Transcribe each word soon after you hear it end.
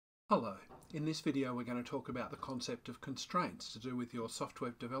Hello, in this video we're going to talk about the concept of constraints to do with your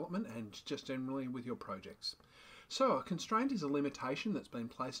software development and just generally with your projects. So a constraint is a limitation that's been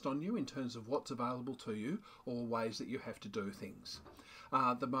placed on you in terms of what's available to you or ways that you have to do things.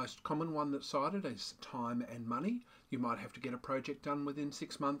 The most common one that's cited is time and money. You might have to get a project done within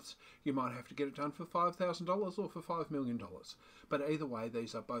 6 months, you might have to get it done for $5,000 or for $5 million. But either way,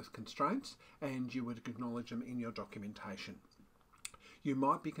 these are both constraints and you would acknowledge them in your documentation. You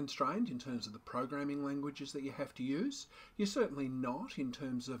might be constrained in terms of the programming languages that you have to use. You're certainly not in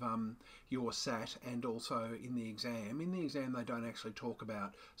terms of your SAT and also in the exam. In the exam they don't actually talk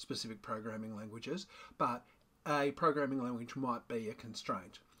about specific programming languages, but a programming language might be a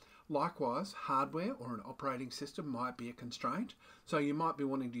constraint. Likewise, hardware or an operating system might be a constraint. So you might be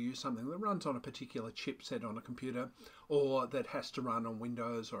wanting to use something that runs on a particular chipset on a computer, or that has to run on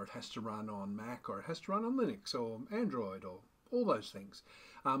Windows, or it has to run on Mac, or it has to run on Linux or Android, or all those things.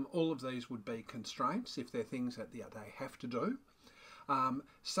 All of these would be constraints if they're things that they have to do.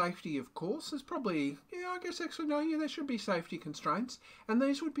 Safety, of course, is probably, there should be safety constraints, and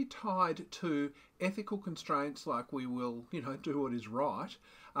these would be tied to ethical constraints like we will, do what is right,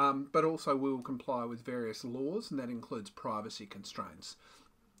 but also we will comply with various laws, and that includes privacy constraints.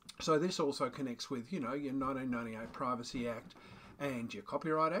 So this also connects with, your 1998 Privacy Act, and your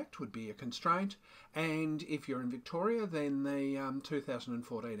Copyright Act would be a constraint, and if you're in Victoria then the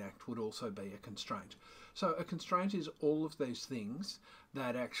 2014 Act would also be a constraint. So a constraint is all of these things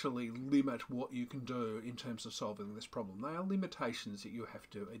that actually limit what you can do in terms of solving this problem. They are limitations that you have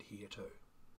to adhere to.